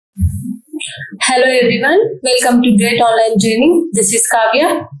Hello everyone, welcome to Great Online Training. This is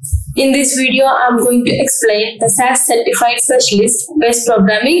Kavya. In this video, I am going to explain the SAS Certified Specialist Base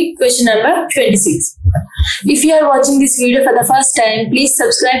Programming question number 26. If you are watching this video for the first time, please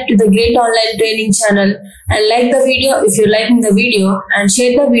subscribe to the Great Online Training channel and like the video if you are liking the video, and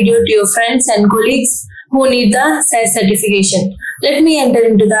share the video to your friends and colleagues who need the SAS certification. Let me enter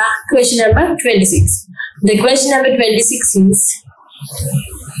into the question number 26. The question number 26 is: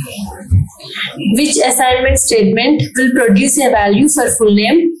 which assignment statement will produce a value for full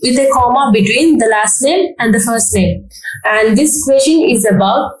name with a comma between the last name and the first name? And this question is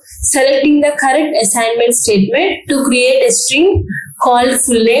about selecting the correct assignment statement to create a string called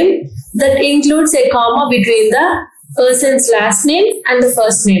full name that includes a comma between the person's last name and the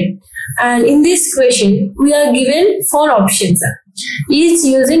first name. And in this question, we are given 4 options, each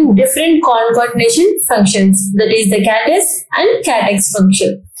using different concatenation functions, that is the cat_s and cat_x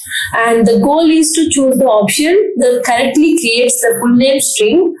function. And the goal is to choose the option that correctly creates the full name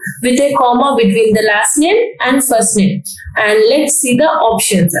string with a comma between the last name and first name. And let's see the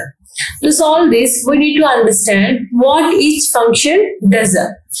options. To solve this, we need to understand what each function does.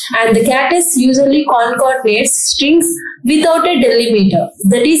 And the cat_s usually concatenates strings without a delimiter,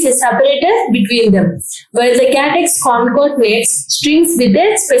 that is a separator between them, while the cat_x concatenates strings with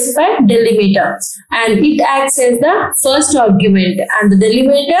a specified delimiter, and it acts as the first argument, and the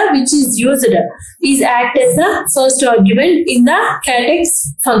delimiter which is used is act as the first argument in the cat_x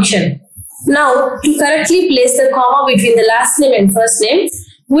function. Now, to correctly place the comma between the last name and first name,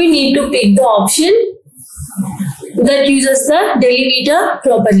 we need to pick the option that uses the delimiter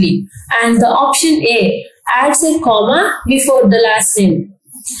properly, and the option A adds a comma before the last name,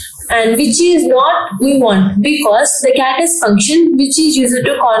 and which is not we want, because the cat_s function which is used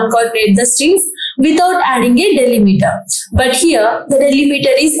to concatenate the strings without adding a delimiter. But here the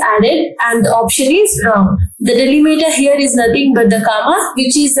delimiter is added and the option is wrong. The delimiter here is nothing but the comma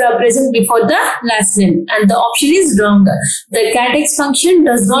which is present before the last name, and the option is wrong. The cat_x function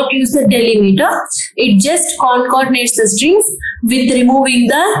does not use the delimiter. It just concatenates the strings with removing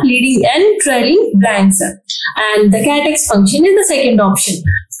the leading and trailing blanks. And the cat_x function is the second option.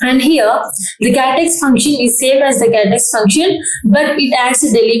 And here the cat_x function is same as the cat_x function, but it adds a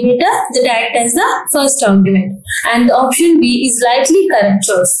delimiter that acts as the first argument. And the option B is likely correct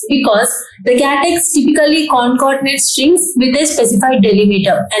choice, because the cat_x typically concatenates strings with a specified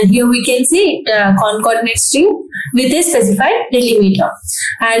delimiter. And here we can see concatenate string with a specified delimiter.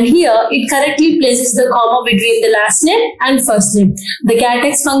 And here it correctly places the comma between the last name and first name. The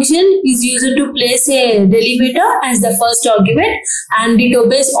cat_x function is used to place a delimiter as the first argument, and it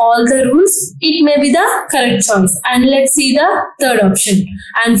obeys all the rules. It may be the correct choice. And let's see the third option.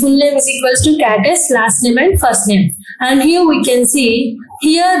 And full name is equals to cat_s last name and first name. And here we can see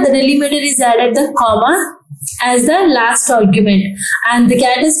here the delimiter is added the comma as the last argument, and the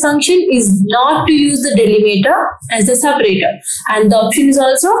cat_s function is not to use the delimiter as the separator, and the option is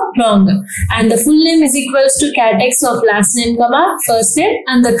also wrong. And the full name is equals to cat_x of last name comma first name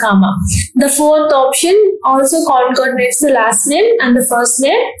and the comma. The fourth option also concatenates the last name and the first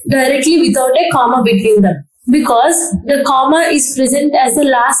name directly without a comma between them, because the comma is present as the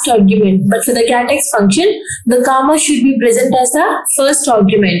last argument, but for the cat_x function the comma should be present as the first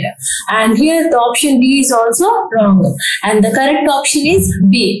argument. And here the option B is also wrong, and the correct option is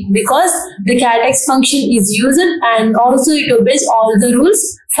B, because the cat_x function is used and also it obeys all the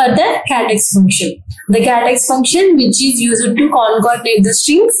rules for the cat_x function. The cat_x function which is used to concatenate the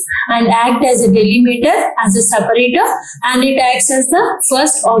strings and act as a delimiter, as a separator, and it acts as the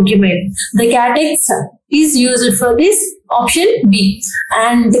first argument. The cat_x is used for this option B,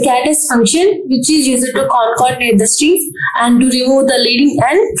 and the cat_s function which is used to concatenate the strings and to remove the leading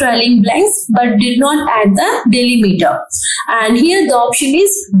and trailing blanks, but did not add the delimiter. And here the option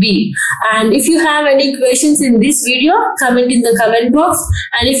is B. And if you have any questions in this video, comment in the comment box.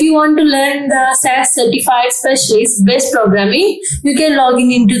 And if you want to learn the SAS Certified Specialist Base Programming, you can log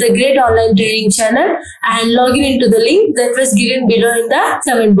in into the Great Online Training channel and log in into the link that was given below in the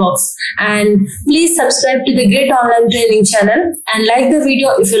comment box. And please subscribe to the Great Online Training channel and like the video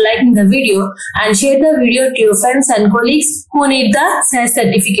if you're liking the video, and share the video to your friends and colleagues who need the SAS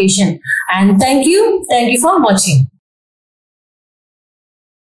certification. And thank you for watching.